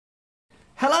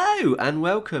Hello and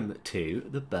welcome to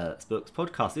the Bert's Books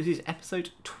podcast. This is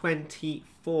episode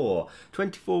 24.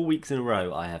 24 weeks in a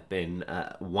row I have been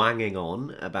wanging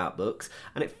on about books,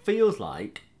 and it feels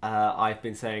like I've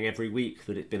been saying every week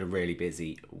that it's been a really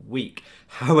busy week.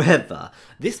 However,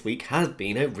 this week has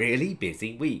been a really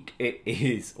busy week. It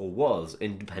is, or was,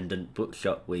 Independent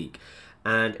Bookshop Week,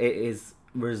 and it has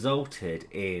resulted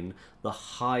in the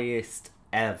highest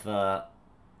ever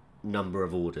number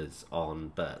of orders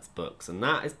on Bert's Books, and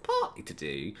that is partly to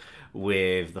do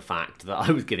with the fact that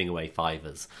I was giving away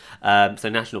fivers. So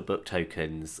National Book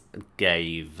Tokens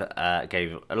gave a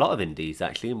lot of indies,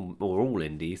 actually, or all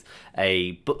indies,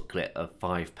 a booklet of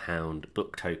 £5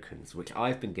 book tokens, which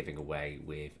I've been giving away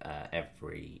with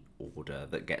every order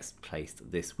that gets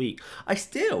placed this week. I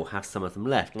still have some of them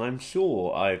left, and I'm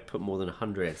sure I've put more than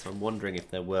 100 in, so I'm wondering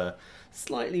if there were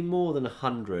slightly more than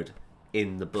 100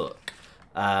 in the book.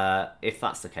 If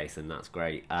that's the case, then that's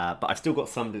great. But I've still got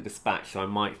some to dispatch, so I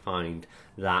might find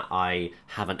that I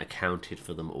haven't accounted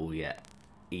for them all yet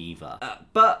either.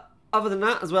 But other than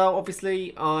that as well,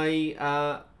 obviously,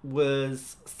 I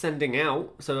was sending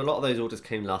out. So a lot of those orders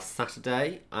came last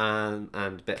Saturday and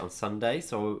a bit on Sunday.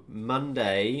 So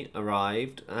Monday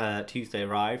arrived, Tuesday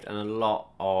arrived, and a lot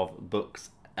of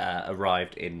books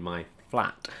arrived in my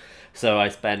flat. So I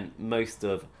spent most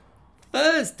of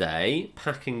Thursday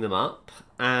packing them up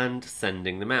and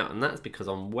sending them out, and that's because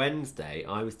on Wednesday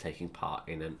I was taking part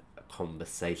in a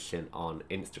conversation on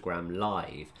Instagram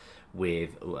Live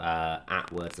with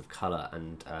at Words of Colour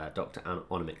and Dr.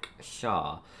 Anonymik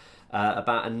Shah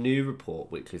about a new report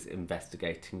which is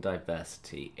investigating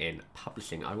diversity in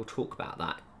publishing. I will talk about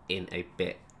that in a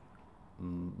bit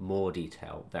more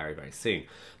detail very, very soon.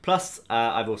 Plus,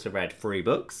 I've also read 3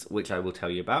 books, which I will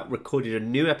tell you about, recorded a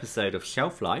new episode of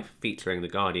Shelf Life featuring The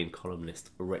Guardian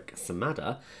columnist Rick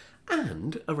Samada,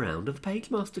 and a round of the Page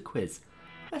Master quiz.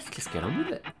 Let's just get on with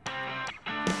it.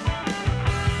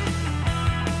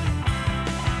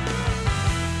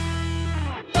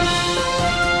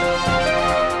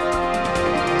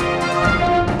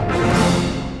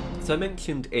 So I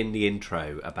mentioned in the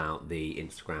intro about the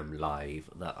Instagram Live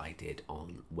that I did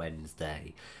on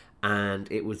Wednesday,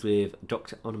 and it was with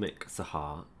Dr. Anonymik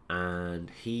Shah, and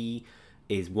he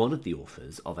is one of the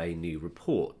authors of a new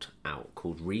report out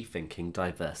called Rethinking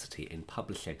Diversity in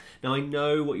Publishing. Now, I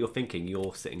know what you're thinking.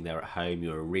 You're sitting there at home,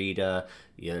 you're a reader,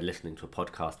 you're listening to a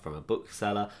podcast from a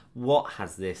bookseller. What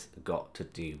has this got to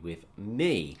do with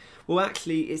me? Well,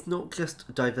 actually, it's not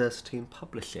just diversity in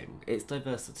publishing, it's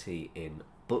diversity in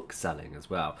book selling as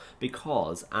well,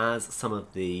 because as some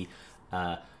of the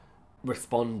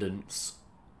respondents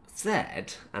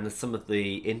said, and as some of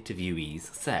the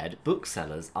interviewees said,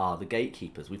 booksellers are the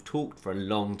gatekeepers. We've talked for a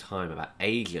long time about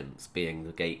agents being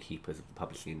the gatekeepers of the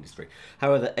publishing industry.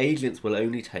 However, agents will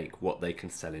only take what they can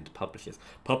sell into publishers.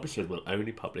 Publishers will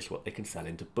only publish what they can sell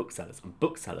into booksellers, and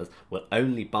booksellers will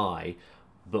only buy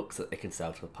books that they can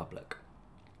sell to the public.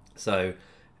 So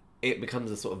it becomes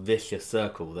a sort of vicious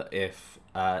circle that if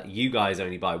you guys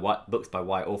only buy books by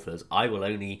white authors, I will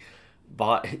only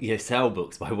sell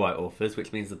books by white authors,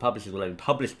 which means the publishers will only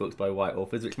publish books by white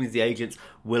authors, which means the agents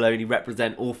will only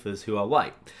represent authors who are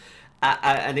white.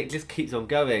 And it just keeps on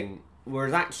going.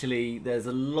 Whereas actually there's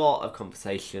a lot of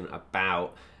conversation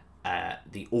about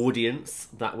the audience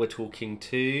that we're talking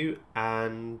to,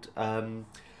 and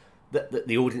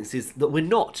the audiences that we're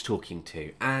not talking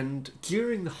to. And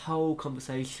during the whole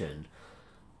conversation,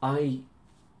 I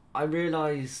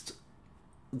realised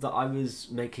that I was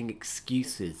making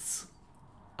excuses.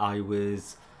 I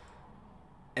was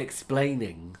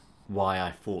explaining why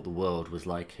I thought the world was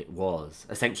like it was.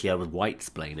 Essentially, I was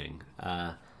white-splaining.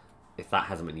 If that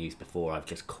hasn't been used before, I've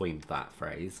just coined that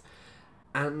phrase.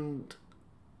 And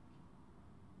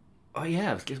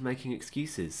I was just making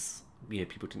excuses.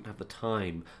 People didn't have the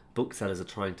time. Booksellers are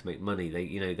trying to make money.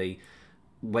 They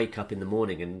wake up in the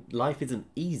morning and life isn't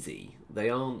easy. They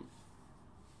aren't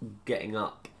getting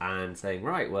up and saying,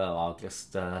 right, well, I'll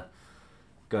just go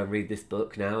and read this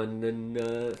book now and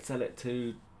then sell it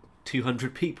to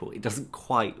 200 people. It doesn't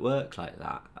quite work like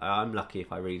that. I'm lucky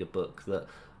if I read a book that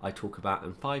I talk about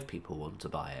and 5 people want to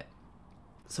buy it.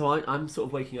 So I'm sort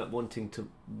of waking up wanting to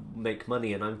make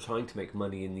money, and I'm trying to make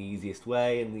money in the easiest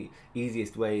way, and the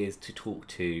easiest way is to talk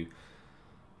to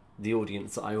the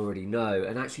audience that I already know,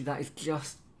 and actually that is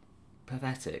just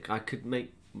pathetic. I could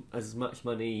make as much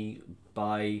money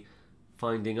by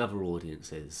finding other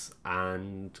audiences,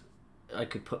 and I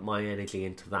could put my energy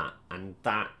into that, and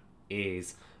that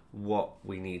is what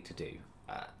we need to do.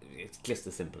 It's just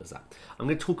as simple as that. I'm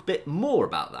going to talk a bit more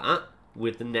about that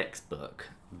with the next book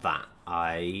that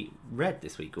I read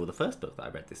this week, or the first book that I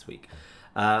read this week.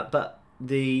 But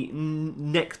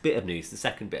next bit of news, the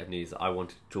second bit of news that I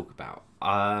wanted to talk about,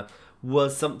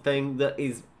 was something that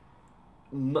is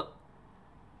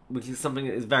which is something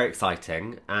that is very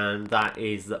exciting, and that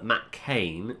is that Matt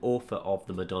Cain, author of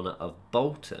The Madonna of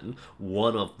Bolton,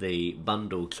 one of the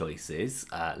bundle choices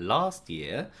last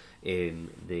year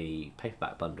in the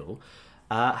paperback bundle,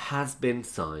 has been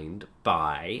signed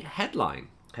by Headline.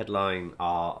 Headline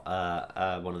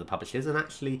are one of the publishers, and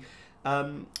actually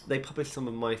they publish some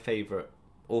of my favourite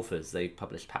authors. They've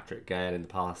published Patrick Gale in the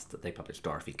past, they published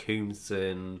Dorothy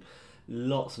Coomson,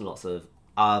 lots and lots of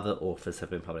other authors have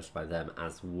been published by them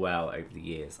as well over the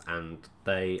years, and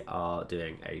they are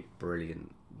doing a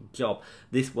brilliant job.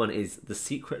 This one is The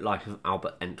Secret Life of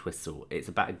Albert Entwistle. It's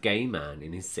about a gay man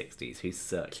in his 60s who's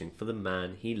searching for the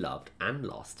man he loved and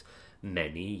lost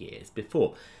many years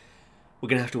before. We're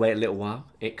going to have to wait a little while.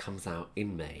 It comes out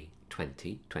in May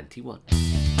 2021.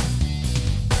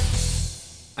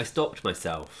 I stopped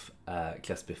myself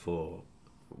just before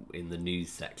in the news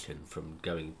section from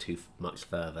going too much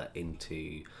further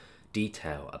into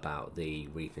detail about the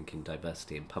Rethinking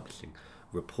Diversity in Publishing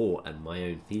report and my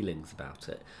own feelings about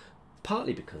it,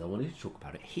 partly because I wanted to talk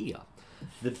about it here.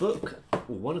 The book,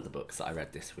 one of the books that I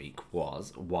read this week,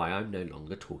 was Why I'm No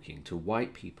Longer Talking to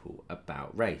White People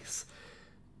About Race.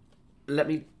 Let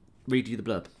me read you the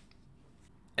blurb.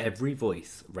 Every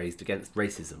voice raised against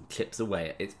racism chips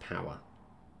away at its power.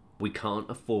 We can't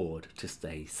afford to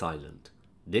stay silent.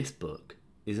 This book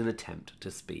is an attempt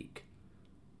to speak.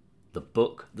 The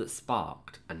book that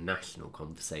sparked a national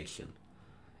conversation,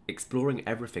 exploring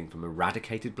everything from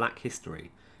eradicated black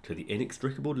history to the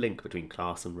inextricable link between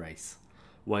class and race.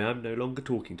 Why I'm No Longer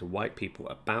Talking to White People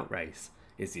About Race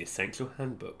is the essential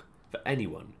handbook for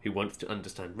anyone who wants to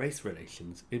understand race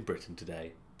relations in Britain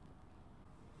today.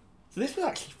 So this was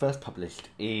actually first published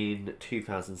in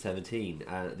 2017.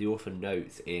 The author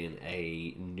notes in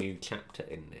a new chapter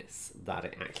in this that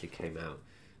it actually came out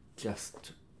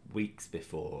just weeks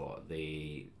before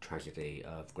the tragedy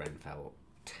of Grenfell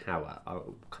Tower.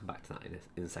 I'll come back to that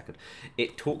in a second.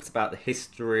 It talks about the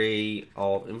history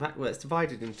of... In fact, well, it's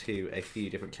divided into a few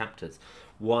different chapters.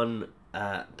 One,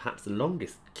 perhaps the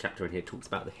longest chapter in here, talks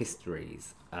about the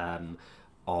histories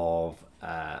of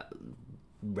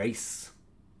race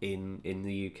in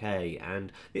the UK,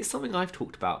 and it's something I've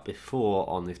talked about before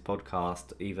on this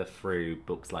podcast, either through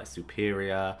books like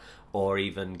Superior or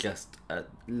even just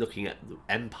looking at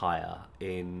Empire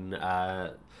in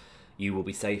You Will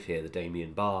Be Safe Here, the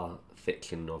Damien Barr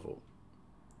fiction novel.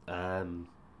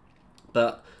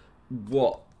 But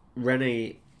what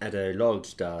Renee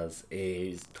Edo-Lodge does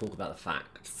is talk about the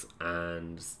facts,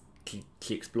 and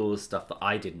she explores stuff that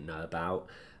I didn't know about,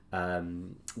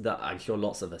 that I'm sure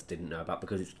lots of us didn't know about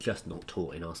because it's just not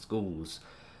taught in our schools,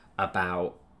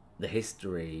 about the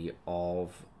history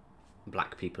of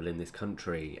black people in this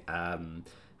country.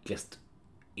 Just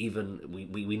even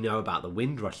we know about the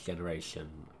Windrush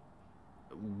generation,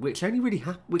 which only really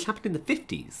which happened in the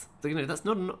 50s. So, you know, it's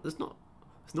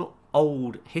not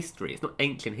old history, it's not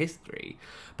ancient history,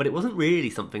 but it wasn't really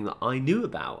something that I knew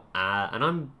about. And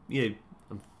I'm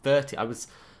 30. I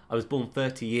was born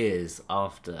 30 years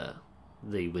after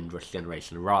the Windrush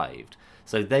generation arrived.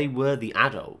 So they were the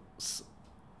adults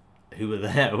who were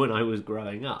there when I was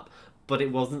growing up. But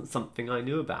it wasn't something I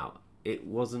knew about. It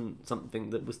wasn't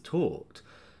something that was taught.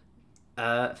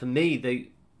 For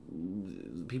me,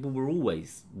 people were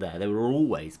always there. They were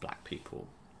always black people.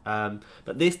 But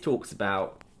this talks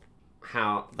about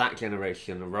how that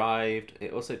generation arrived.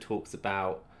 It also talks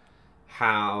about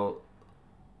how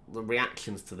the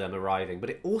reactions to them arriving, but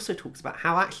it also talks about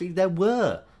how actually there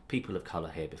were people of colour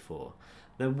here before.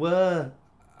 There were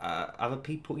other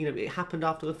people, it happened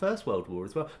after the First World War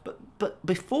as well, but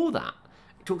before that,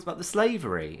 it talks about the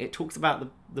slavery. It talks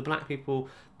about the black people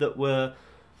that were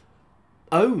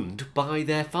owned by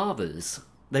their fathers.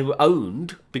 They were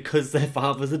owned because their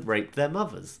fathers had raped their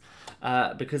mothers,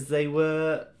 because they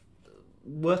were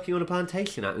working on a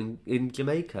plantation out in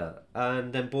Jamaica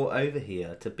and then brought over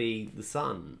here to be the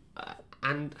son.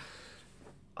 And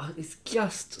it's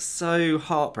just so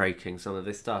heartbreaking, some of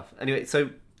this stuff. Anyway,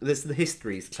 so there's the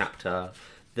histories chapter.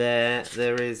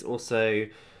 There is also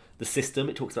the system.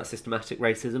 It talks about systematic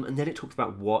racism, and then it talks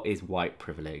about what is white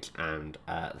privilege and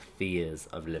the fears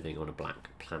of living on a black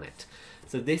planet.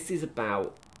 So this is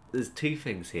about... There's two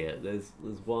things here. There's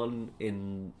one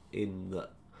in that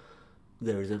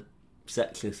there is a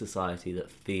secular society that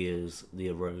fears the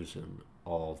erosion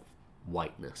of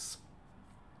whiteness.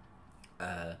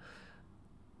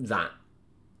 That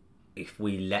if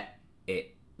we let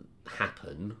it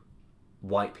happen,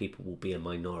 white people will be a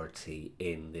minority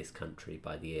in this country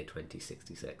by the year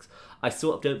 2066. I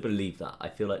sort of don't believe that. I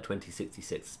feel like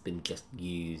 2066 has been just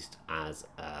used as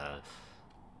an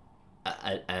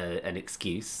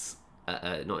excuse,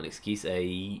 not an excuse,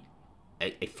 a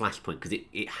flashpoint, because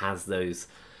it has those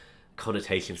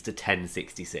connotations to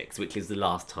 1066, which is the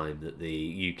last time that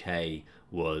the UK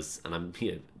was, and I'm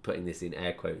putting this in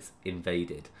air quotes,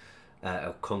 invaded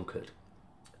or conquered.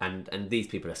 And these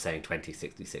people are saying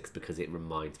 2066 because it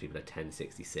reminds people of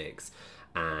 1066,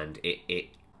 and it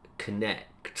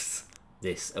connects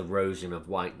this erosion of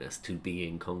whiteness to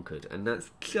being conquered, and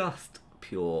that's just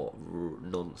pure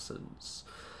nonsense.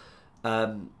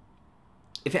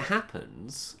 If it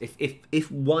happens,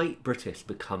 if white British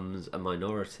becomes a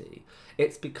minority,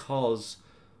 it's because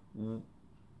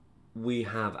we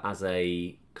have, as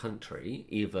a country,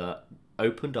 either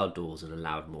opened our doors and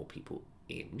allowed more people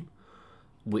in,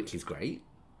 which is great.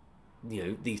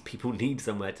 These people need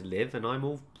somewhere to live, and I'm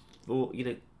all for,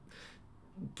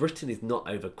 Britain is not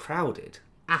overcrowded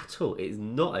at all. It is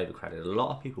not overcrowded. A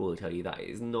lot of people will tell you that it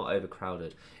is not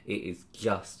overcrowded. It is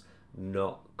just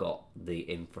not got the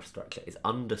infrastructure. It's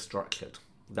understructured.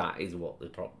 That is what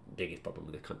the biggest problem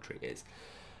with the country is.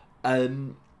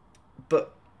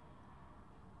 But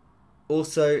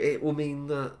also it will mean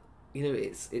that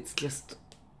it's just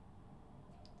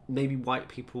maybe white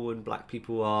people and black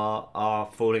people are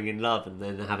falling in love, and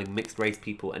then having mixed race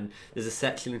people. And there's a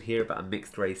section in here about a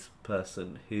mixed race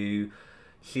person who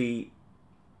she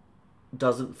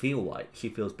doesn't feel white. She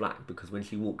feels black because when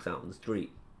she walks out on the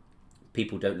street,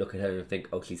 people don't look at her and think,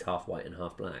 oh, she's half white and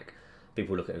half black.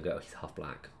 People look at her and go, oh, she's half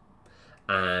black.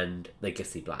 And they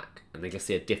just see black. And they just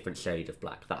see a different shade of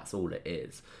black. That's all it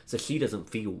is. So she doesn't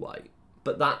feel white.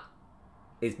 But that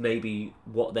is maybe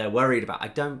what they're worried about. I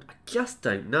just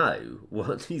don't know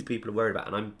what these people are worried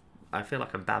about. And I feel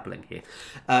like I'm babbling here.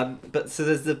 But so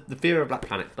there's the fear of Black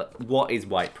Planet. But what is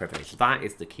white privilege? That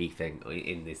is the key thing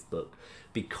in this book.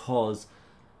 Because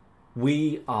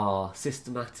we are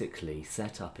systematically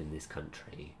set up in this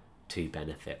country to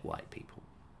benefit white people.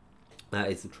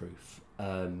 That is the truth.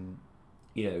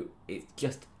 It's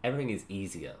just, everything is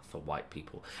easier for white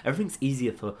people. Everything's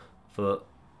easier for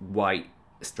white,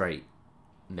 straight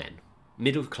men.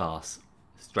 Middle class,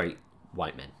 straight,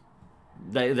 white men.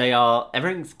 They are,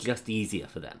 everything's just easier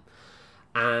for them.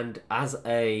 And as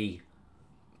a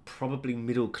probably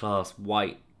middle class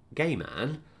white gay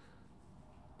man,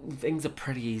 things are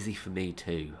pretty easy for me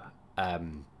too.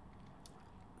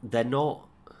 They're not.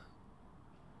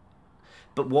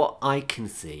 But what I can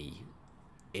see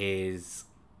is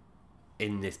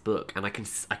in this book, and I can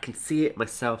see it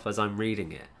myself as I'm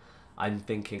reading it. I'm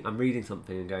reading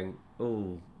something and going,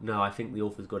 oh no, I think the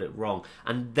author's got it wrong,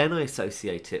 and then I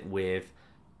associate it with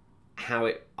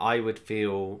how I would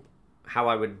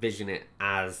vision it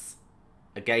as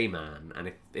a gay man,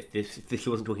 and if this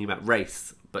wasn't talking about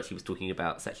race, but she was talking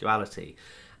about sexuality.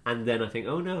 And then I think,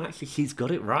 oh no, actually she's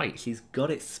got it right. She's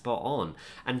got it spot on.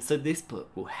 And so this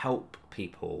book will help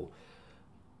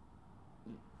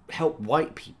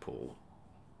white people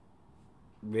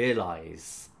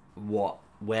realise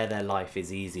where their life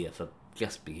is easier for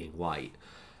just being white.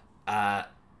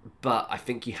 But I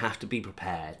think you have to be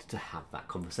prepared to have that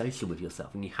conversation with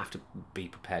yourself, and you have to be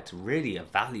prepared to really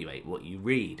evaluate what you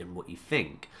read and what you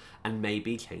think, and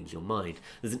maybe change your mind.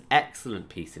 There's an excellent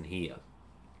piece in here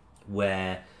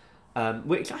where,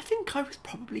 which I think I was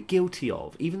probably guilty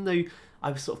of, even though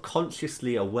I was sort of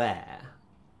consciously aware.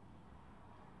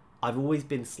 I've always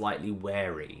been slightly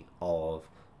wary of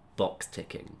box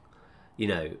ticking.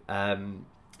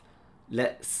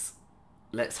 Let's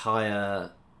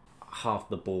hire half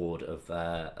the board of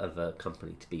a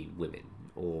company to be women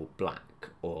or black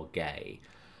or gay.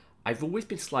 I've always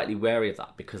been slightly wary of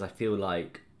that because I feel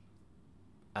like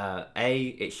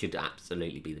it should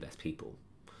absolutely be the best people,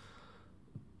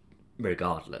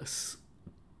 regardless,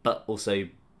 but also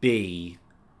B,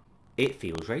 it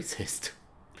feels racist.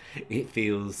 It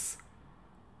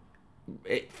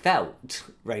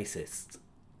felt racist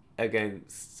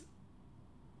against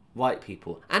white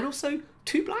people, and also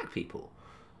to black people.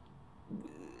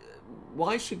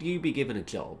 Why should you be given a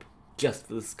job just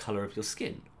for the colour of your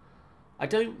skin? I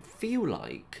don't feel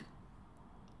like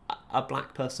a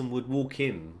black person would walk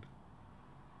in.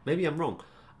 Maybe I'm wrong.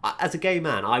 As a gay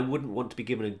man, I wouldn't want to be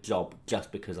given a job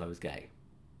just because I was gay.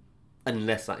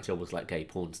 Unless that job was like gay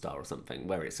porn star or something,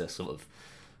 where it's a sort of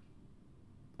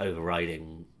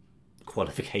overriding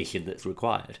qualification that's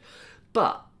required.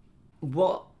 But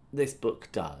what this book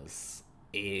does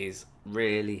is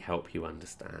really help you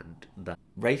understand that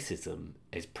racism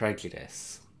is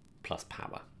prejudice plus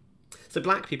power. So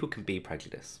black people can be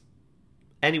prejudice.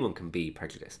 Anyone can be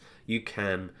prejudiced. You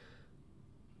can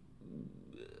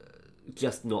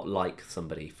just not like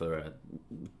somebody for a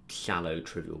shallow,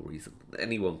 trivial reason.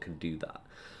 Anyone can do that.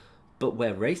 But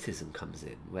where racism comes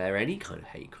in, where any kind of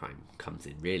hate crime comes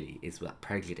in, really, is that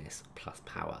prejudice plus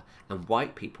power. And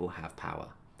white people have power.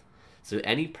 So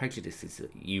any prejudices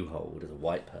that you hold as a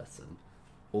white person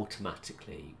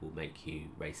automatically will make you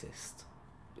racist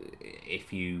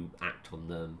if you act on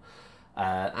them.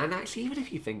 And actually, even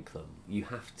if you think them, you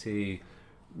have to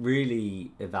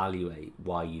really evaluate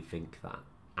why you think that.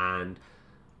 And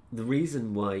the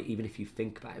reason why, even if you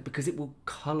think about it, because it will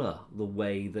colour the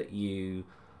way that you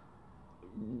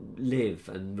live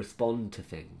and respond to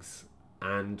things.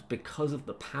 And because of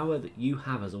the power that you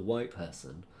have as a white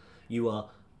person, you are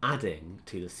adding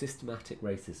to the systematic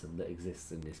racism that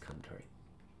exists in this country.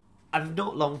 I've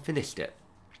not long finished it,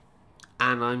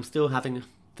 and I'm still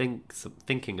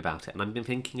thinking about it. And I've been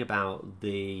thinking about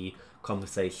the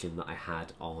conversation that I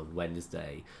had on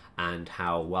Wednesday, and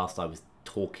how whilst I was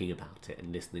talking about it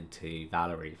and listening to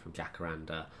Valerie from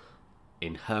Jacaranda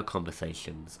in her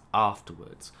conversations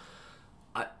afterwards,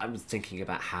 I was thinking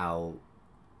about how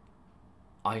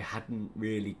I hadn't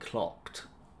really clocked.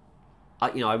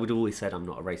 I would always said I'm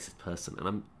not a racist person,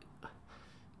 and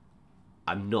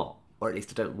I'm not, or at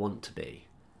least I don't want to be.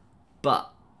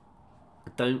 But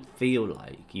I don't feel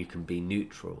like you can be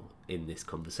neutral in this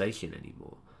conversation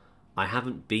anymore. I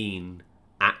haven't been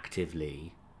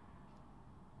actively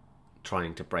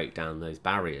trying to break down those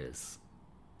barriers.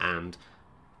 And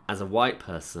as a white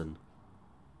person,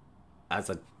 as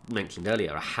I mentioned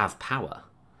earlier, I have power.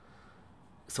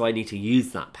 So I need to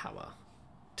use that power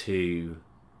to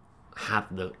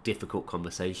have the difficult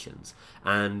conversations.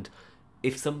 And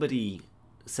if somebody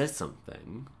says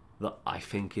something that I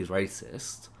think is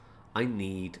racist, I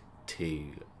need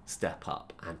to step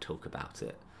up and talk about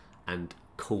it and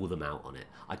call them out on it.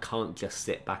 I can't just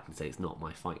sit back and say it's not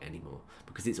my fight anymore,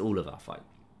 because it's all of our fight.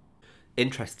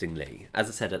 Interestingly, as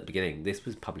I said at the beginning, this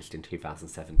was published in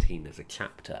 2017. There's a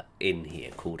chapter in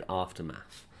here called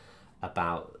Aftermath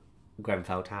about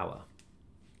Grenfell Tower,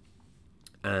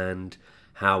 and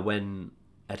how when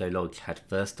Edo Lodge had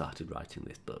first started writing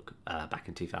this book back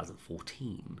in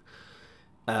 2014,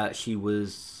 she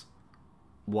was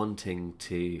wanting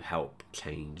to help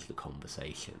change the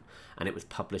conversation, and it was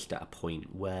published at a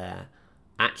point where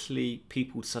actually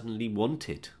people suddenly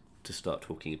wanted to start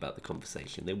talking about the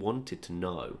conversation. They wanted to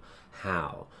know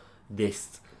how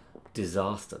this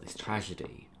disaster, this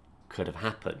tragedy could have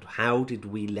happened. How did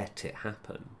we let it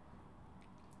happen?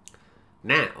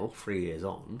 Now, 3 years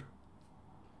on,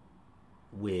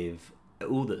 with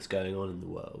all that's going on in the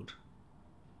world,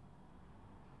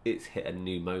 it's hit a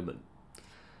new moment.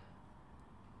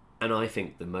 And I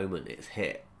think the moment it's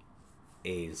hit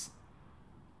is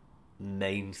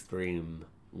mainstream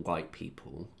white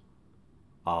people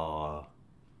are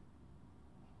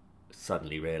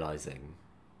suddenly realising,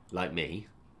 like me,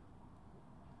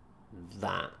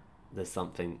 that there's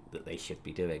something that they should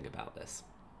be doing about this.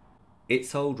 It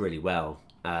sold really well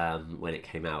when it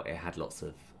came out. It had lots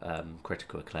of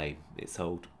critical acclaim. It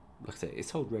sold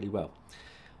really well.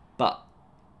 But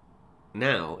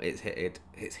now it's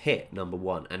hit number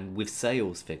one, and with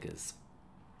sales figures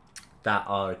that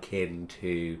are akin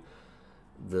to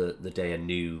the day a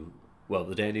new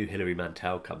Hilary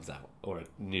Mantel comes out, or a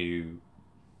new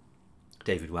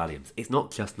David Walliams. It's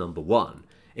not just number one,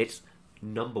 it's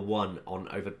number one on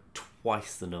over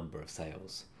twice the number of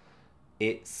sales.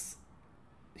 It's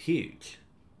huge.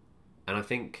 And I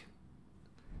think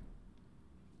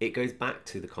it goes back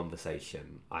to the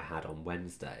conversation I had on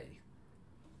Wednesday,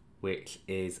 which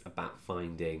is about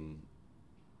finding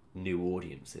new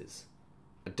audiences.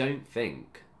 I don't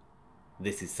think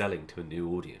this is selling to a new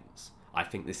audience. I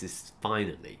think this is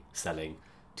finally selling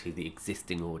to the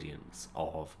existing audience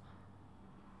of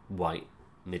white,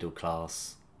 middle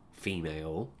class,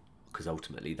 female, because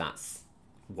ultimately that's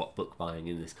what book buying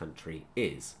in this country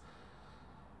is.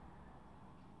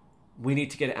 We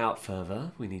need to get it out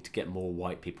further. We need to get more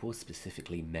white people,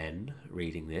 specifically men,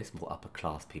 reading this. More upper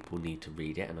class people need to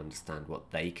read it and understand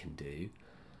what they can do.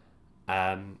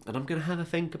 And I'm going to have a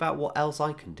think about what else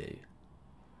I can do.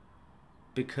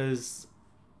 Because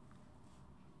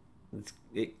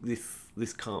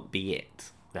this can't be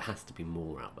it. There has to be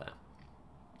more out there.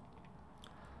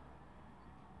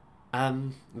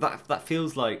 That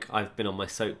feels like I've been on my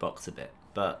soapbox a bit,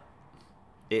 but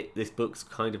this book's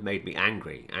kind of made me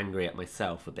angry at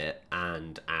myself a bit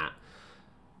and at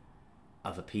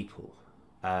other people.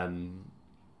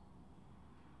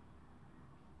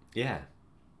 Yeah.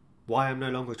 Why I'm no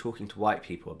longer talking to white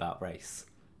people about race,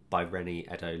 by Rennie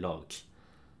Edo Lodge.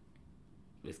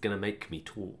 is going to make me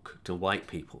talk to white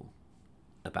people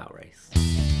about race.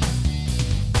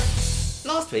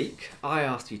 Last week, I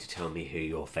asked you to tell me who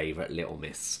your favourite Little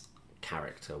Miss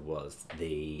character was,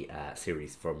 the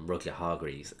series from Rugler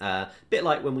Hargreaves. Bit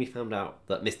like when we found out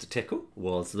that Mr. Tickle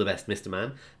was the best Mr.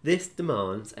 Man, this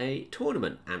demands a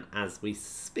tournament, and as we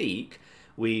speak,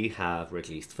 we have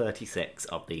released 36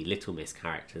 of the Little Miss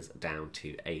characters down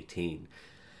to 18.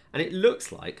 And it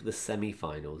looks like the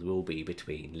semi-finals will be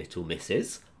between Little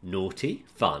Misses, Naughty,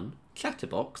 Fun,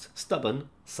 Chatterbox, Stubborn,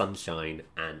 Sunshine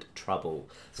and Trouble.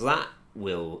 So that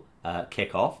will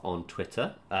kick off on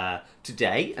Twitter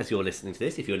today, as you're listening to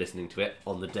this, if you're listening to it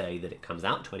on the day that it comes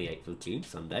out, 28th of June,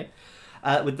 Sunday,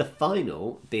 with the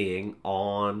final being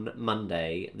on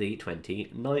Monday, the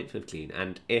 29th of June.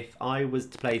 And if I was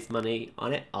to place money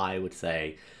on it, I would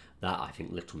say that I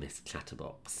think Little Miss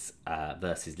Chatterbox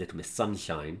versus Little Miss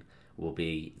Sunshine will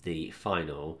be the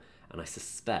final, and I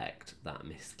suspect that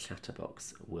Miss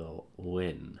Chatterbox will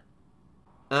win.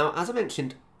 Now, as I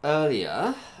mentioned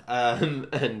earlier,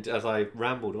 and as I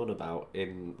rambled on about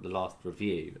in the last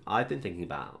review, I've been thinking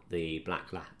about the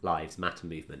Black Lives Matter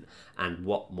movement and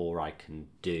what more I can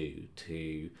do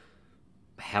to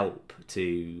help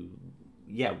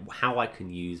how I can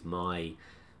use my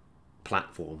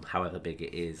platform, however big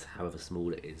it is, however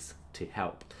small it is, to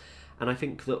help. And I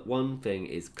think that one thing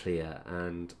is clear,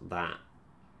 and that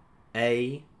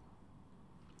we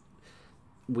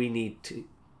need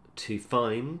to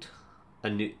find a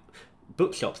new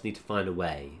bookshops need to find a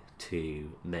way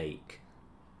to make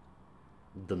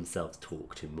themselves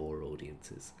talk to more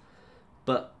audiences,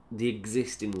 but the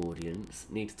existing audience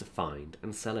needs to find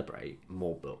and celebrate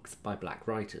more books by black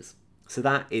writers. So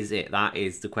that is it. That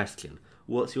is the question.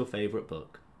 What's your favourite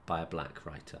book by a black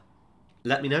writer?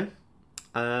 Let me know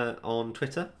on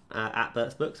Twitter at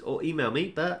BertsBooks, or email me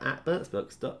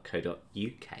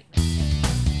bert@bertsbooks.co.uk.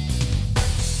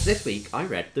 This week I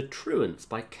read The Truants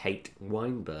by Kate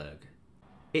Weinberg.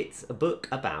 It's a book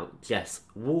about Jess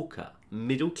Walker,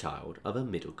 middle child of a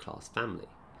middle-class family.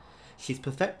 She's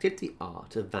perfected the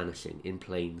art of vanishing in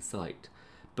plain sight,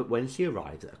 but when she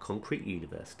arrives at a concrete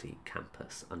university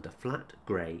campus under flat,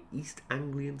 grey East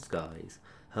Anglian skies,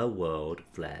 her world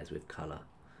flares with colour.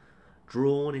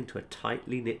 Drawn into a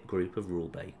tightly knit group of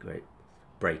rule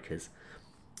breakers,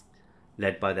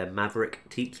 led by their maverick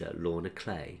teacher Lorna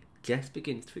Clay, Jess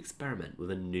begins to experiment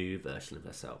with a new version of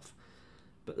herself.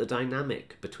 But the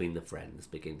dynamic between the friends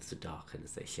begins to darken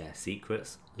as they share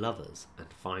secrets, lovers,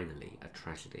 and finally a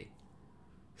tragedy.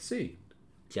 Soon,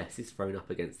 Jess is thrown up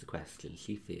against the question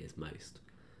she fears most.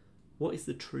 What is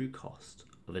the true cost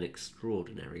of an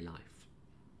extraordinary life?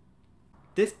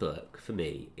 This book, for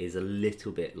me, is a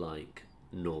little bit like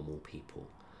Normal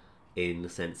People, in the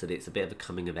sense that it's a bit of a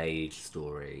coming-of-age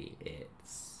story.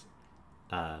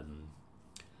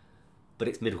 But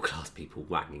it's middle-class people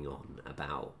wagging on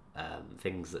about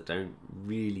things that don't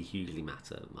really hugely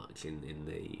matter much in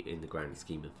the grand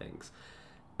scheme of things.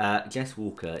 Jess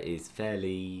Walker is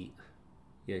fairly,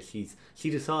 she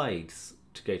decides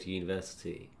to go to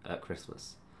university at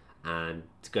Christmas, and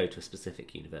to go to a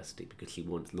specific university because she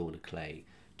wants Lorna Clay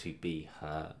to be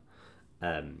her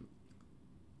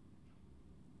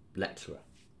lecturer.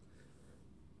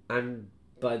 And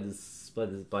by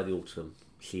the autumn,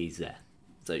 she's there.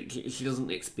 So she doesn't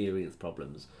experience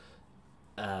problems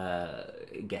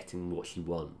getting what she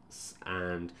wants,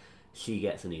 and she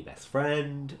gets a new best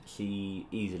friend. She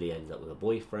easily ends up with a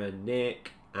boyfriend,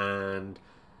 Nick, and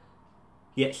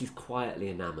yet she's quietly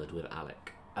enamoured with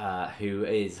Alec, who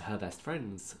is her best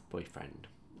friend's boyfriend.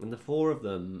 And the four of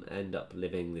them end up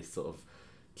living this sort of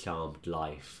charmed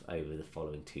life over the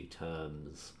following 2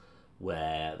 terms,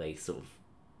 where they sort of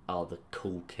are the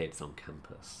cool kids on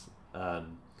campus.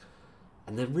 And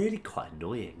they're really quite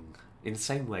annoying, in the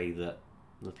same way that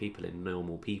the people in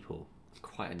Normal People are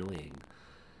quite annoying,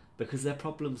 because their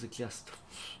problems are just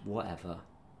whatever,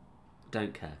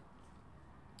 don't care.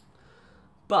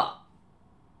 But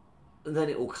then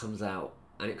it all comes out,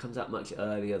 and it comes out much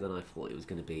earlier than I thought it was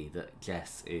going to be, that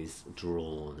Jess is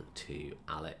drawn to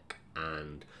Alec,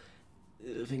 and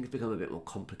things become a bit more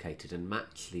complicated, and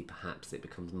actually perhaps it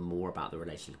becomes more about the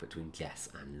relationship between Jess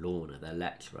and Lorna, their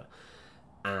lecturer.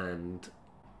 And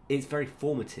it's very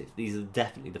formative. These are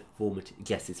definitely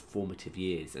Jess's formative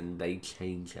years, and they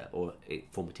change her, or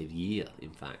formative year,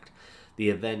 in fact. The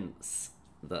events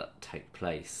that take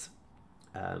place,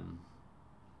 and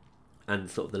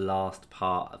sort of the last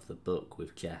part of the book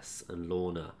with Jess and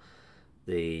Lorna,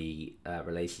 the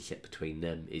relationship between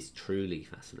them is truly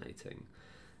fascinating.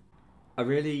 I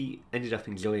really ended up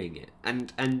enjoying it,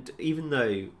 and even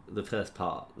though the first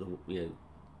part,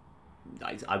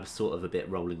 I was sort of a bit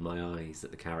rolling my eyes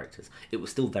at the characters. It was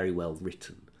still very well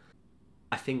written.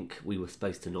 I think we were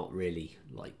supposed to not really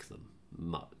like them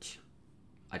much.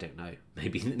 I don't know.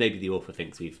 Maybe the author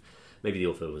maybe the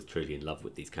author was truly in love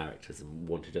with these characters and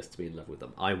wanted us to be in love with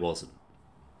them. I wasn't.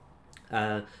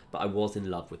 But I was in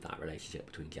love with that relationship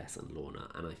between Jess and Lorna,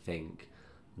 and I think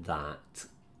that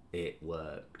it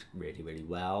worked really, really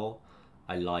well.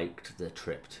 I liked the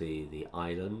trip to the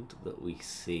island that we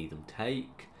see them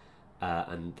take,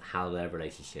 and how their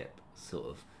relationship sort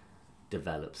of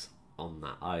develops on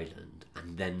that island,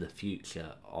 and then the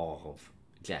future of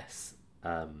Jess,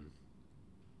 and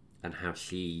how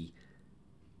she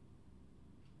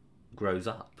grows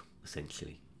up,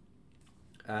 essentially.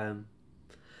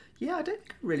 Yeah, I don't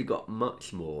think I really got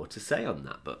much more to say on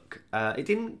that book. It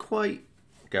didn't quite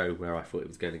go where I thought it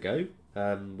was going to go,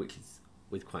 which is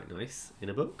quite nice in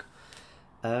a book.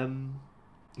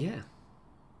 Yeah.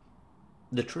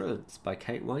 The Truants by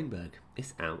Kate Weinberg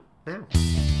is out now.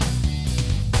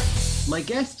 My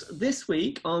guest this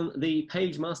week on the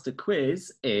Page Master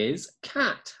quiz is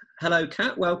Kat. Hello,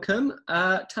 Kat. Welcome.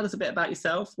 Tell us a bit about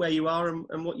yourself, where you are,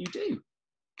 and what you do.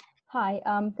 Hi.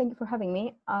 Thank you for having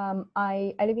me.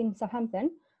 I live in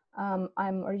Southampton.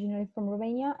 I'm originally from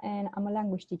Romania, and I'm a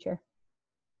language teacher.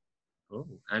 Oh,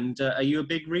 and are you a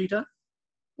big reader?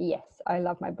 Yes, I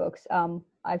love my books.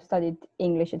 I've studied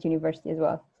English at university as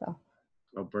well. So.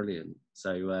 Oh, brilliant.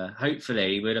 So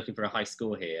hopefully we're looking for a high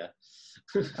score here.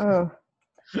 Oh,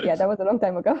 yeah, that was a long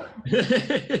time ago.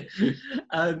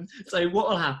 So what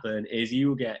will happen is you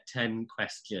will get 10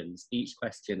 questions. Each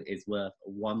question is worth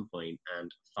 1 point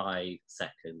and 5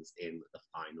 seconds in the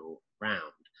final round.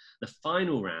 The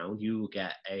final round, you will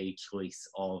get a choice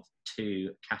of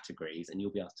 2 categories, and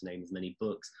you'll be asked to name as many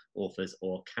books, authors,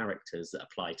 or characters that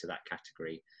apply to that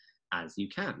category as you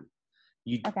can.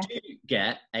 You do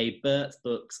get a Bert's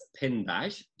Books pin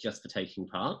badge just for taking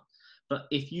part. But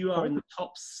if you are in the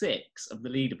top 6 of the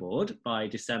leaderboard by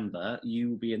December, you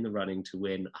will be in the running to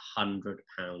win £100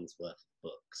 worth of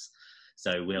books.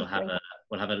 So we'll have a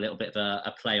little bit of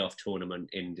a playoff tournament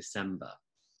in December.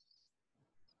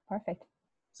 Perfect.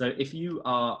 So if you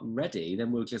are ready,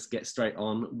 then we'll just get straight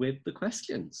on with the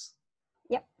questions.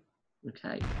 Yep.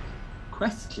 Okay.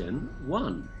 Question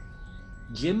 1.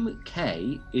 Jim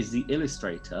Kay is the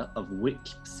illustrator of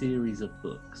which series of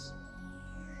books?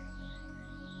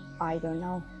 I don't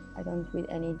know. I don't read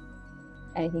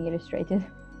anything illustrated.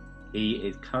 He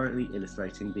is currently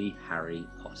illustrating the Harry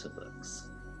Potter books.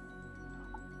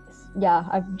 Yeah,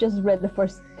 I've just read the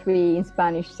first 3 in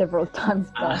Spanish several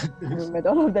times, but I haven't read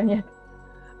all of them yet.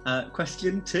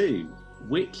 Question 2.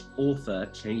 Which author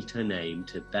changed her name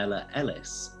to Bella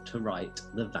Ellis to write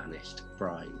The Vanished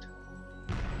Bride?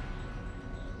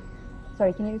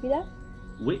 Sorry, can you repeat that?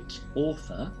 Which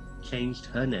author changed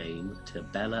her name to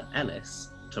Bella Ellis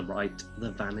to write The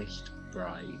Vanished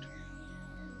Bride?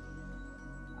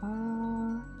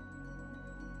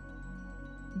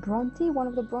 Bronte, one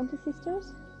of the Bronte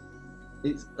sisters?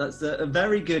 That's a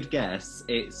very good guess.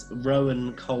 It's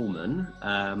Rowan Coleman,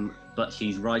 but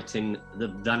she's writing The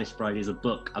Vanished Bride is a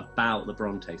book about the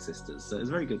Bronte sisters, so it's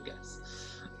a very good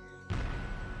guess.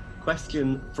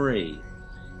 Question 3.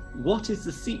 What is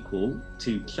the sequel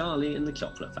to Charlie and the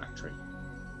Chocolate Factory?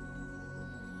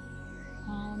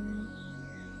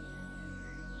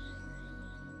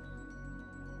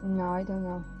 No, I don't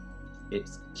know.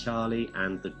 It's Charlie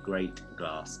and the Great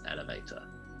Glass Elevator.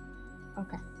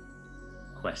 Okay.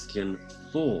 Question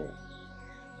 4.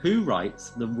 Who writes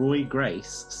the Roy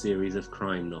Grace series of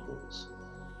crime novels?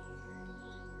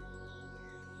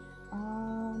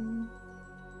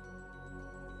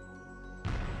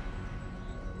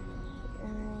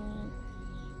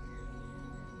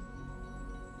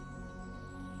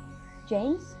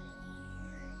 James?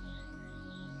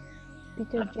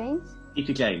 Peter James?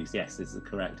 Peter James, yes, is the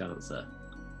correct answer.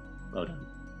 Well done.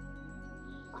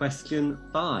 Question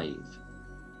 5.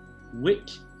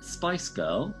 Which Spice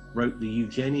Girl wrote the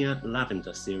Eugenia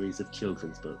Lavender series of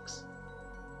children's books?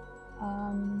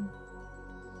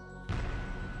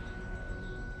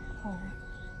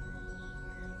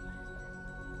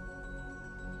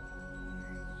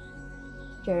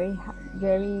 Jerry's...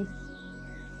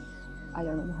 I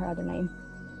don't know her other name.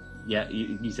 Yeah,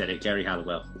 you said it. Jerry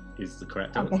Halliwell is the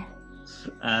correct answer. Okay.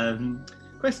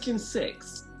 Question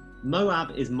 6.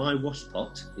 Moab is My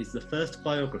Washpot is the first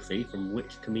biography from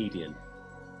which comedian?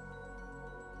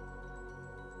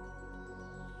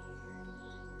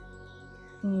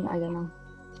 I don't know.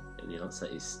 And the answer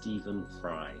is Stephen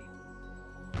Fry.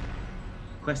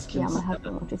 Question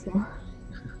 7.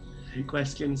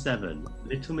 Question 7.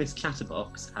 Little Miss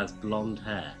Chatterbox has blonde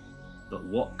hair. But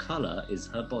what colour is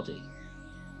her body?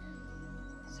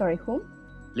 Sorry, whom?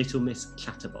 Little Miss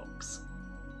Chatterbox.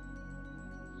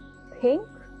 Pink?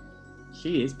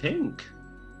 She is pink.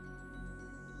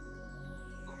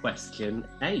 Question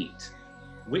 8.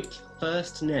 Which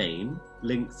first name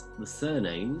links the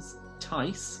surnames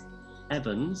Tice,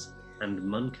 Evans, and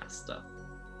Muncaster?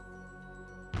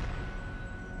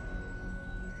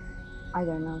 I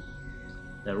don't know.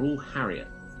 They're all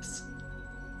Harriets.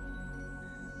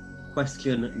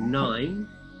 Question 9.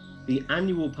 The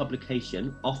annual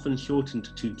publication, often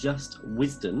shortened to just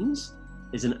Wisdons,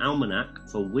 is an almanac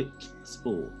for which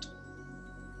sport?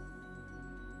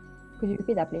 Could you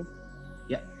repeat that, please?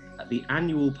 Yep. The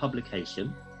annual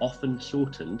publication, often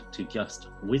shortened to just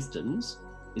Wisdons,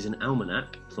 is an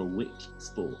almanac for which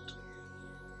sport?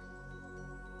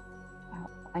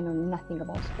 I know nothing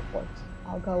about sports.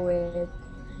 I'll go with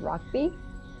rugby.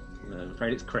 I'm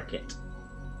afraid it's cricket.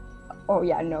 Oh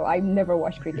yeah, no, I've never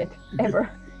watched cricket, ever.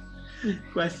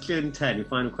 Question 10, your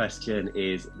final question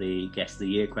is the Guess the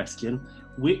Year question.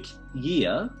 Which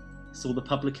year saw the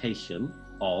publication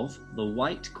of The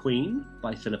White Queen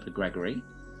by Philippa Gregory,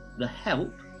 The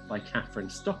Help by Catherine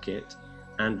Stockett,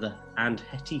 and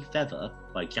Hetty Feather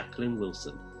by Jacqueline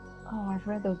Wilson? Oh, I've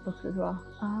read those books as well.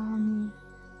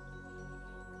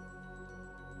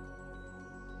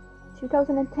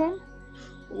 2010?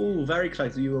 Oh, very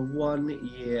close. You were 1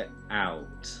 year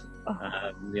out.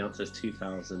 Oh. The answer is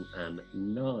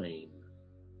 2009.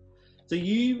 So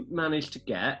you managed to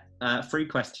get 3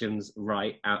 questions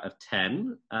right out of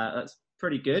 10. That's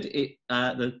pretty good.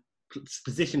 The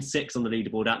position 6 on the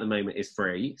leaderboard at the moment is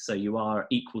free, so you are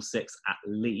equal 6 at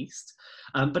least.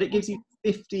 But it gives you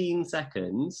 15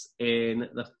 seconds in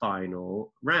the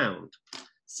final round.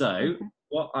 So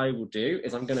what I will do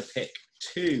is I'm going to pick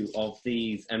 2 of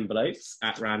these envelopes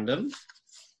at random.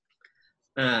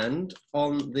 And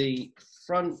on the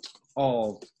front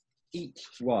of each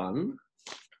one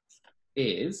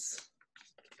is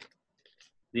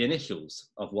the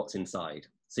initials of what's inside.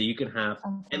 So you can have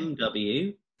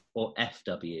MW or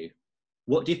FW.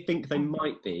 What do you think they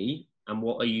might be, and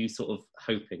what are you sort of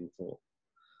hoping for?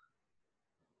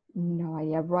 No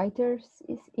idea. Writers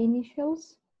is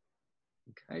initials.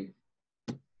 Okay.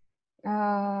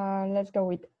 Let's go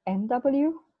with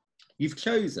MW. You've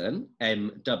chosen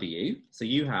MW, so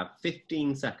you have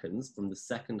 15 seconds from the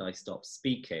second I stop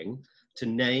speaking to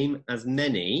name as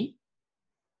many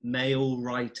male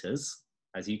writers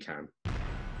as you can.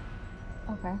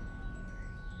 Okay.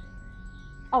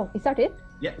 Oh, it started?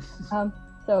 Yep.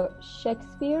 So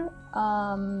Shakespeare.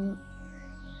 Oh,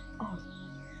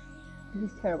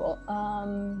 this is terrible.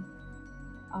 I'm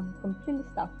completely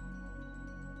stuck.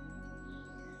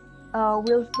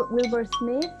 Wilbur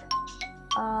Smith.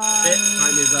 Time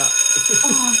is up.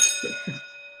 Oh,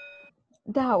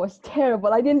 that was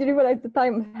terrible. I didn't realize the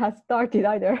time has started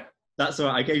either. That's all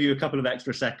right. I gave you a couple of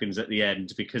extra seconds at the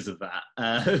end because of that.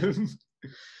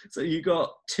 So you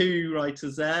got 2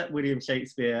 writers there, William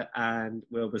Shakespeare and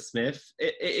Wilbur Smith.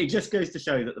 It just goes to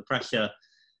show that the pressure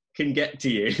can get to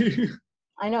you.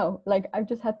 I know. Like, I've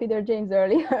just had Peter James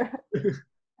earlier.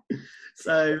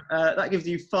 So that gives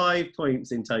you 5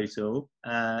 points in total.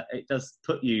 It does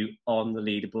put you on the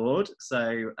leaderboard.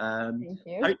 So Thank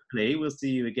you. hopefully we'll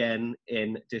see you again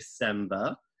in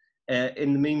December.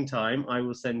 In the meantime, I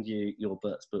will send you your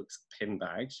Bert's Books pin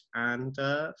badge, and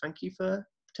thank you for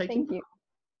taking part.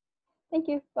 Thank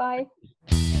you. Bye.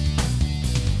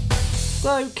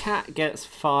 So Kat gets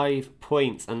 5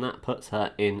 points, and that puts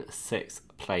her in 6th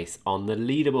place on the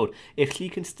leaderboard. If she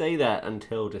can stay there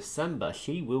until December,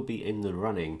 she will be in the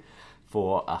running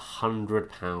for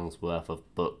 £100 worth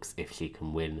of books if she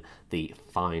can win the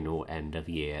final end of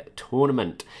year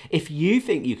tournament. If you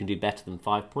think you can do better than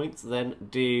 5 points, then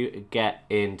do get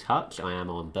in touch. I am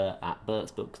on Bert at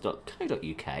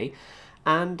bertsbooks.co.uk,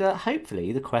 and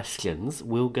hopefully the questions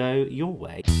will go your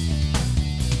way.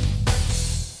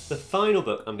 The final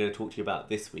book I'm going to talk to you about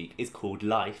this week is called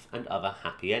Life and Other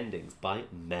Happy Endings by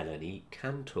Melanie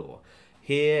Cantor.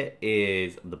 Here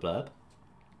is the blurb.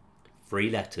 3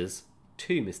 letters,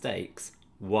 2 mistakes,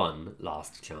 1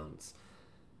 last chance.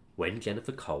 When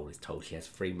Jennifer Cole is told she has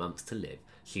 3 months to live,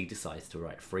 she decides to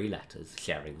write 3 letters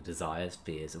sharing the desires,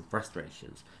 fears and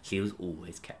frustrations she has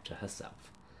always kept to herself.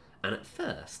 And at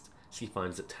first, she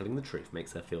finds that telling the truth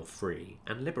makes her feel free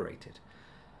and liberated.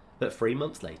 But 3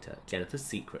 months later, Jennifer's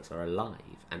secrets are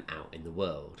alive and out in the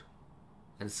world.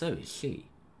 And so is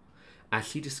she. As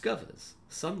she discovers,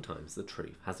 sometimes the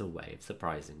truth has a way of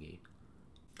surprising you.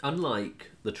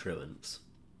 Unlike the Truants,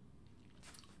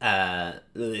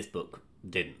 this book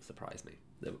didn't surprise me.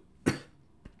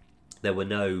 There were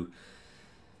no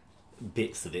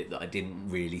bits of it that I didn't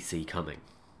really see coming.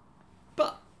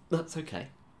 But that's okay.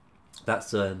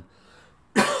 That's in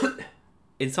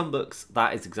some books,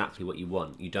 that is exactly what you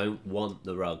want. You don't want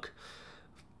the rug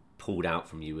pulled out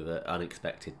from you with an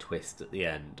unexpected twist at the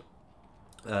end.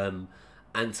 And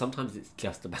sometimes it's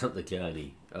just about the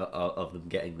journey of them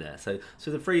getting there. So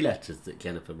the three letters that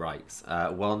Jennifer writes,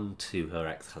 one to her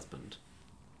ex-husband,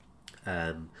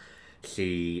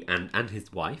 she and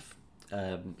his wife.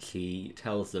 She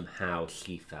tells them how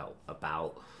she felt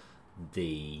about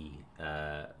the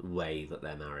way that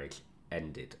their marriage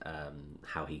ended,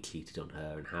 how he cheated on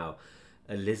her, and how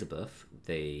Elizabeth,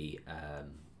 the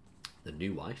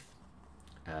new wife,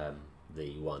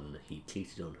 the one he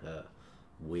cheated on her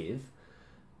with,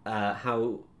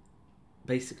 how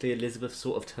basically Elizabeth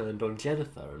sort of turned on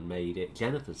Jennifer and made it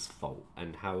Jennifer's fault,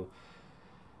 and how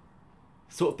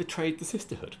sort of betrayed the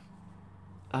sisterhood.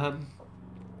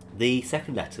 The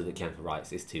second letter that Jennifer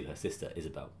writes is to her sister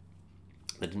Isabel.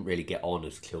 They didn't really get on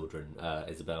as children.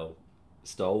 Isabel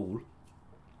stole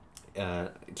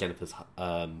Jennifer's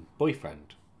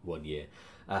boyfriend one year,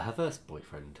 her first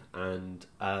boyfriend, and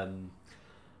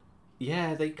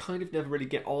they kind of never really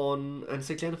get on. And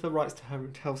so Jennifer writes to her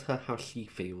and tells her how she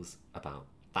feels about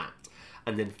that.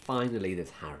 And then finally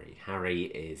there's Harry. Harry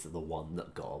is the one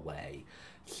that got away.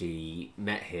 She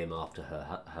met him after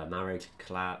her marriage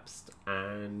collapsed,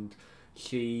 and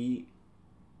she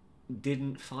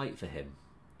didn't fight for him.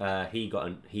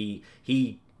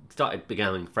 He started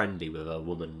becoming friendly with a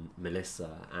woman,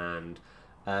 Melissa, and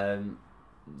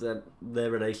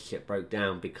their relationship broke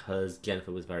down because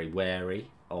Jennifer was very wary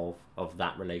of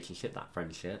that relationship, that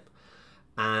friendship,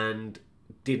 and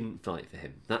didn't fight for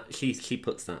him. That she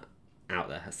puts that out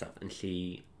there herself, and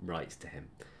she writes to him.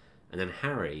 And then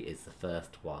Harry is the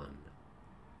first one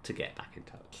to get back in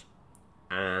touch.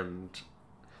 And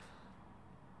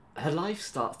her life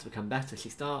starts to become better. She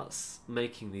starts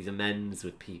making these amends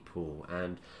with people,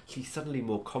 and she's suddenly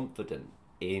more confident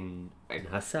in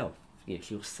herself.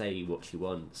 She'll say what she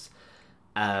wants.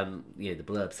 The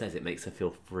blurb says it makes her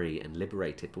feel free and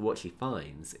liberated. But what she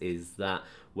finds is that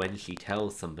when she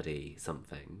tells somebody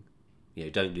something,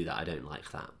 don't do that, I don't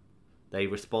like that, they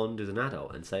respond as an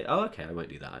adult and say, oh, okay, I won't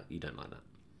do that, you don't like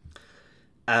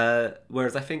that.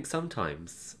 Whereas I think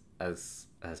sometimes as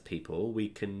people, we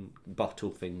can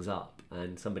bottle things up,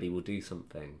 and somebody will do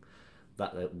something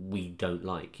that we don't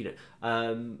like.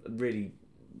 Really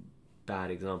bad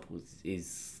examples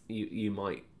is you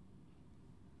might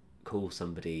call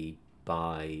somebody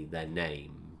by their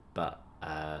name but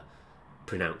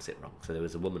pronounce it wrong. So there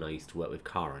was a woman I used to work with,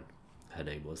 Karen, her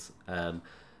name was,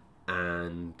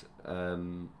 and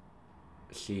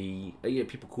she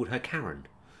people called her Karen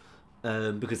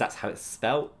because that's how it's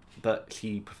spelt, but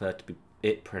she preferred to be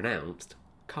it pronounced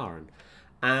Karen,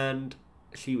 and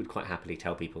she would quite happily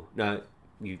tell people, no,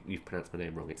 you've pronounced my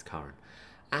name wrong, it's Karen.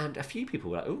 And a few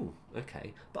people were like, oh,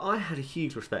 okay. But I had a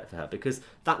huge respect for her because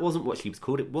that wasn't what she was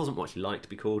called, it wasn't what she liked to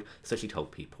be called, so she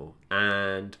told people.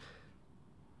 And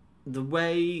the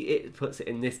way it puts it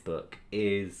in this book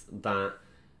is that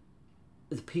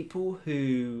the people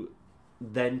who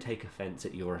then take offence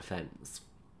at your offence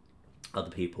are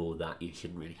the people that you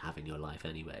shouldn't really have in your life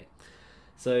anyway.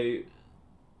 So,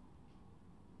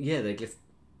 yeah,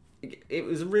 it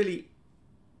was a really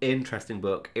interesting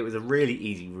book. It was a really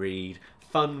easy read,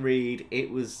 fun read.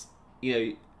 It was,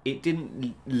 it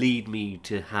didn't lead me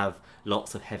to have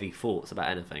lots of heavy thoughts about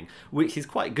anything, which is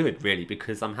quite good, really,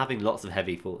 because I'm having lots of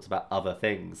heavy thoughts about other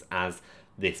things, as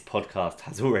this podcast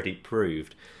has already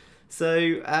proved.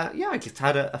 So, I just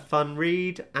had a fun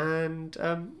read, and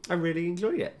I really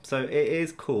enjoyed it. So it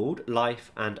is called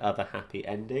Life and Other Happy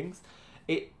Endings.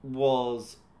 It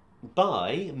was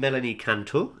by Melanie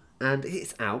Cantor, and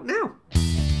it's out now.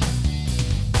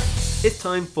 It's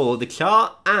time for the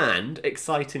chart, and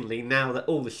excitingly, now that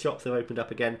all the shops have opened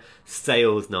up again,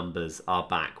 sales numbers are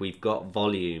back. We've got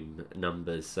volume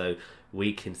numbers, so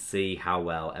we can see how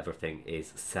well everything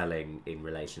is selling in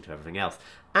relation to everything else.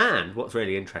 And what's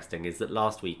really interesting is that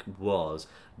last week was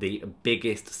the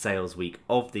biggest sales week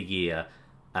of the year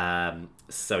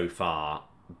so far,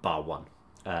 bar one.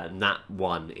 And that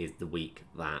one is the week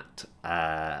that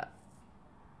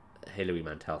Hilary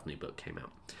Mantel's new book came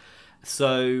out.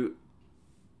 So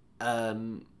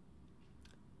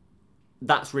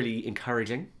that's really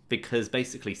encouraging, because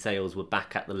basically sales were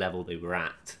back at the level they were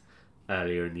at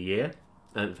earlier in the year,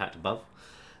 in fact above.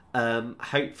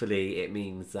 Hopefully it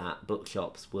means that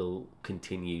bookshops will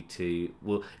continue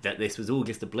that this was all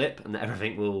just a blip and that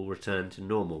everything will return to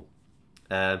normal.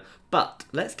 But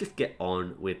let's just get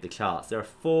on with the charts. There are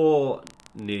 4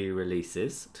 new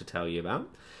releases to tell you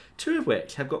about, 2 of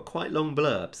which have got quite long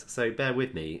blurbs, so bear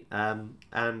with me.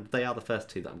 And they are the first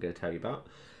 2 that I'm going to tell you about.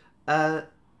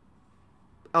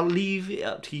 I'll leave it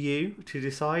up to you to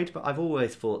decide, but I've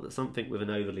always thought that something with an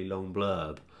overly long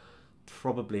blurb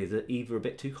probably is either a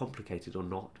bit too complicated or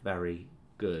not very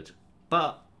good.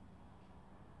 But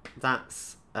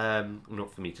that's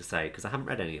not for me to say, because I haven't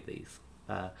read any of these.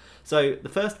 So the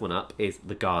first one up is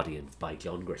The Guardian by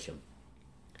John Grisham.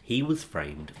 He was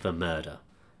framed for murder.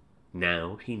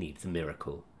 Now he needs a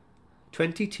miracle.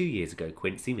 22 years ago,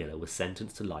 Quincy Miller was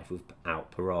sentenced to life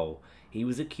without parole. He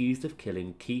was accused of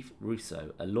killing Keith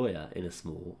Russo, a lawyer in a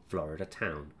small Florida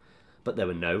town. But there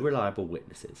were no reliable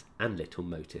witnesses and little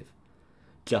motive.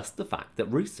 Just the fact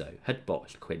that Russo had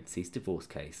botched Quincy's divorce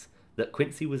case, that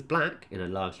Quincy was black in a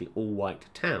largely all-white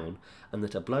town, and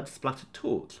that a blood-splattered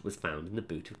torch was found in the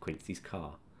boot of Quincy's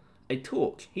car. A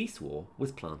torch, he swore,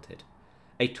 was planted.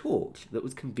 A torch that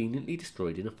was conveniently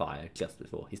destroyed in a fire just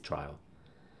before his trial.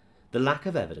 The lack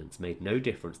of evidence made no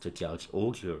difference to judge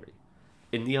or jury.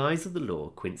 In the eyes of the law,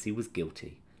 Quincy was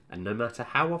guilty, and no matter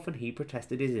how often he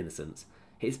protested his innocence,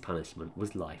 his punishment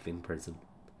was life in prison.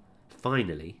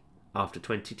 Finally, after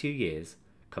 22 years,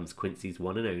 comes Quincy's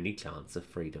one and only chance of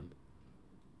freedom.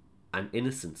 An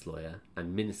innocence lawyer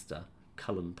and minister,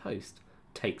 Cullen Post,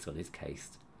 takes on his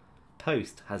case.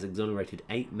 Post has exonerated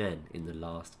 8 men in the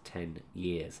last 10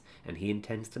 years, and he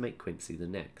intends to make Quincy the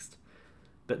next.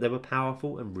 But there were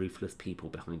powerful and ruthless people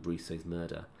behind Russo's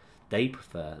murder. They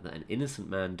prefer that an innocent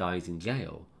man dies in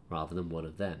jail rather than one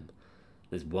of them.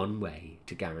 There's one way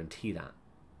to guarantee that.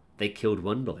 They killed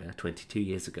one lawyer 22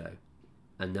 years ago,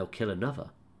 and they'll kill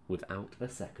another without a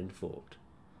second thought.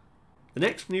 The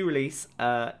next new release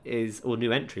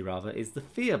new entry is The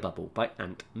Fear Bubble by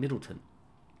Ant Middleton.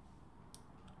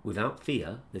 Without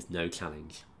fear, there's no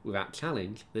challenge. Without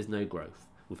challenge, there's no growth.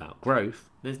 Without growth,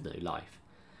 there's no life.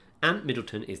 Ant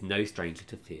Middleton is no stranger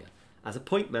to fear. As a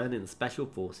point man in the Special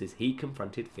Forces, he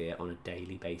confronted fear on a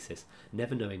daily basis,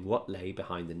 never knowing what lay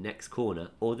behind the next corner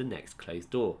or the next closed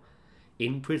door.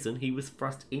 In prison, he was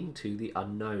thrust into the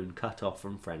unknown, cut off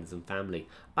from friends and family,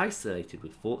 isolated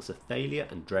with thoughts of failure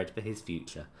and dread for his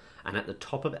future, and at the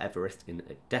top of Everest, in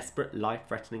desperate,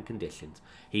 life-threatening conditions,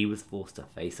 he was forced to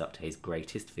face up to his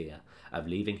greatest fear, of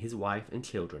leaving his wife and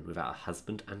children without a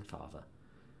husband and father.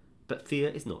 But fear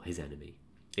is not his enemy.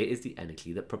 It is the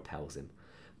energy that propels him.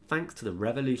 Thanks to the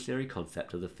revolutionary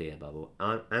concept of the fear bubble,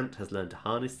 Ant has learned to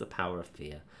harness the power of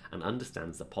fear and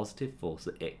understands the positive force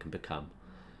that it can become.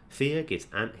 Fear gives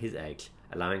Ant his edge,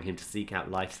 allowing him to seek out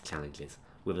life's challenges,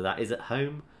 whether that is at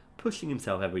home, pushing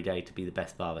himself every day to be the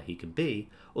best father he can be,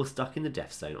 or stuck in the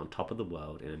death zone on top of the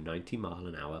world in a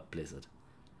 90-mile-an-hour blizzard.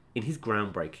 In his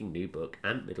groundbreaking new book,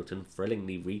 Ant Middleton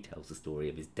thrillingly retells the story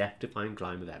of his death-defying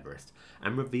climb of Everest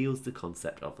and reveals the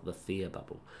concept of the fear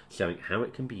bubble, showing how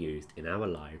it can be used in our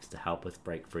lives to help us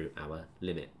break through our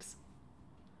limits.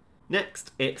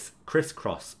 Next, it's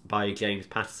Crisscross by James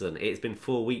Patterson. It's been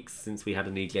 4 weeks since we had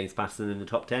a new James Patterson in the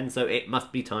top 10, so it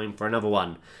must be time for another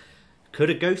one. Could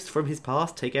a ghost from his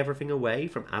past take everything away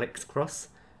from Alex Cross?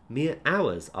 Mere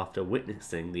hours after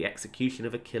witnessing the execution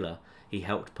of a killer he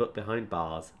helped put behind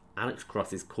bars, Alex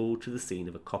Cross is called to the scene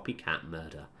of a copycat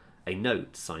murder. A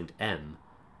note signed M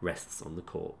rests on the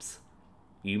corpse.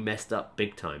 You messed up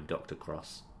big time, Dr.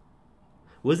 Cross.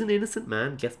 Was an innocent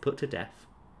man just put to death?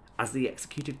 As the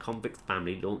executed convict's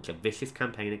family launch a vicious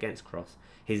campaign against Cross,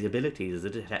 his abilities as a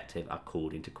detective are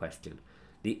called into question.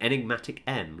 The enigmatic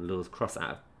M lures Cross out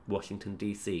of Washington,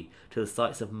 D.C. to the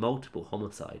sites of multiple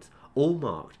homicides, all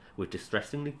marked with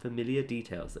distressingly familiar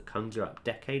details that conjure up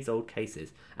decades-old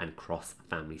cases and Cross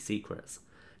family secrets.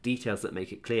 Details that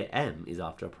make it clear M is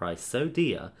after a prize so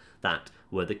dear that,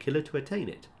 were the killer to attain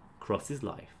it, Cross's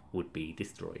life would be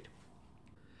destroyed.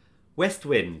 West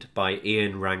Wind by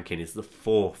Ian Rankin is the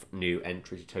 4th new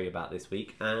entry to tell you about this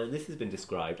week, and this has been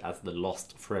described as the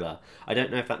lost thriller. I don't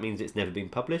know if that means it's never been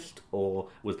published or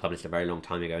was published a very long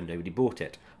time ago and nobody bought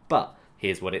it, but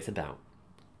here's what it's about.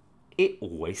 It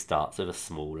always starts with a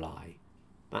small lie.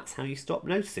 That's how you stop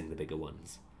noticing the bigger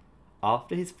ones.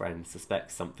 After his friend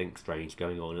suspects something strange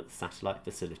going on at the satellite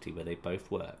facility where they both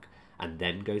work, and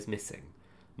then goes missing,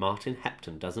 Martin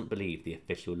Hepton doesn't believe the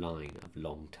official line of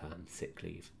long-term sick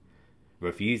leave.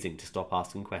 Refusing to stop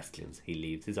asking questions, he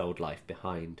leaves his old life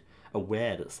behind,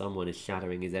 aware that someone is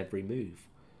shadowing his every move.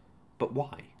 But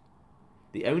why?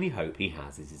 The only hope he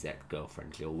has is his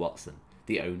ex-girlfriend Jill Watson,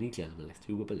 the only journalist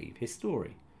who will believe his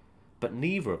story. But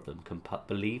neither of them can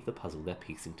believe the puzzle they're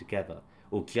piecing together,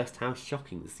 or just how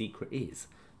shocking the secret is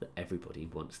that everybody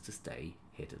wants to stay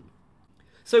hidden.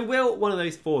 So will one of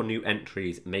those 4 new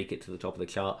entries make it to the top of the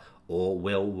chart, or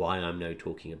will Why I'm No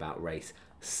Talking About Race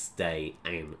stay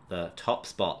in the top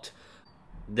spot?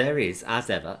 There is, as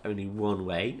ever, only one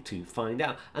way to find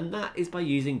out, and that is by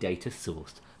using data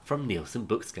sourced from Nielsen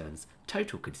Bookscan's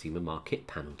Total Consumer Market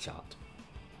Panel Chart.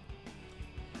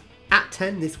 At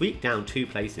 10 this week, down 2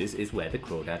 places, is Where the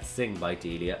Crawdads Sing by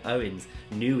Delia Owens.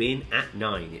 New in at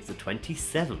 9, it's the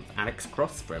 27th Alex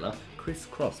Cross thriller Criss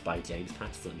Cross by James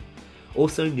Patterson.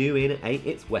 Also new in at 8,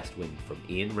 it's West Wind from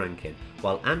Ian Rankin,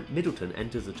 while Ant Middleton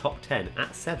enters the top 10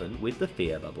 at 7 with The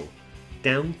Fear Bubble.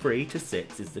 Down 3 to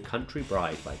 6 is The Country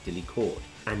Bride by Dilly Cord,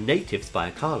 and Natives by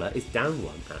Akala is down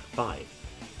 1 at 5.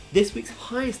 This week's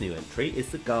highest new entry is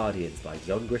The Guardians by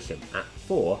John Grisham at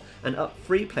 4, and up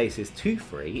 3 places to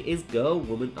 3 is Girl,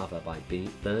 Woman, Other by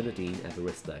Bernardine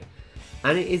Evaristo.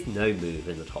 And it is no move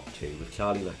in the top 2, with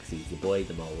Charlie Maxey's The Boy,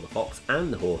 the Mole, the Fox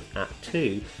and the Horse at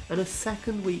 2, and a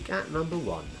second week at number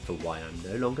 1 for Why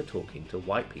I'm No Longer Talking to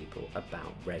White People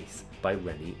About Race by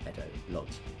Rennie Edo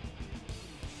Lodge.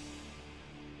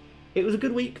 It was a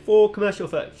good week for commercial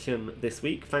fiction this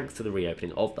week, thanks to the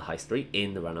reopening of the High Street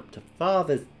in the run-up to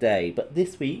Father's Day. But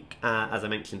this week, as I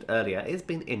mentioned earlier, it's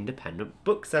been Independent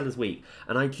Booksellers Week,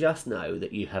 and I just know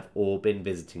that you have all been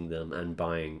visiting them and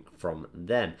buying from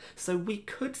them. So we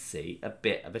could see a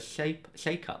bit of a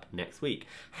shake-up next week.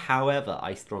 However,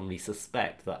 I strongly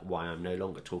suspect that Why I'm No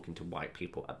Longer Talking to White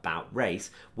People About Race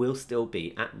will still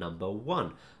be at number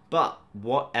 1. But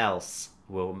what else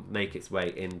will make its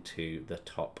way into the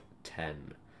top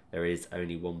 10? There is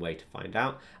only one way to find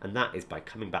out, and that is by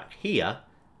coming back here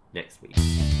next week.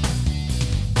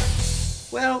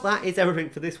 Well, that is everything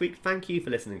for this week. Thank you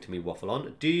for listening to me waffle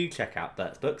on. Do check out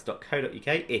bertsbooks.co.uk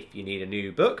if you need a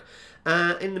new book.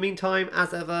 In the meantime,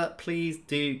 as ever, please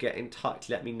do get in touch.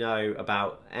 Let me know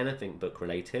about anything book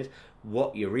related,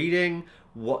 what you're reading,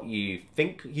 what you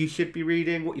think you should be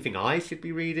reading, what you think I should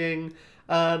be reading.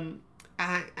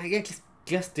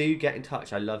 Just do get in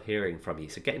touch. I love hearing from you.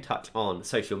 So get in touch on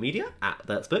social media at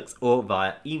bertsbooks or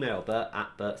via email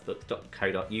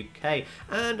bert@bertsbooks.co.uk.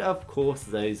 And of course,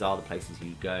 those are the places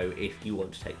you go if you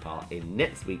want to take part in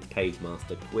next week's Page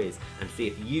Master quiz and see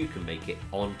if you can make it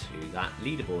onto that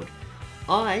leaderboard.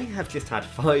 I have just had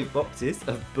 5 boxes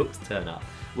of books turn up,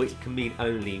 which can mean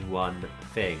only one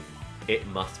thing. It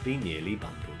must be nearly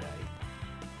bundle day.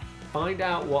 Find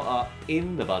out what are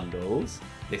in the bundles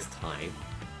this time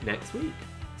next week.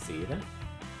 See you then.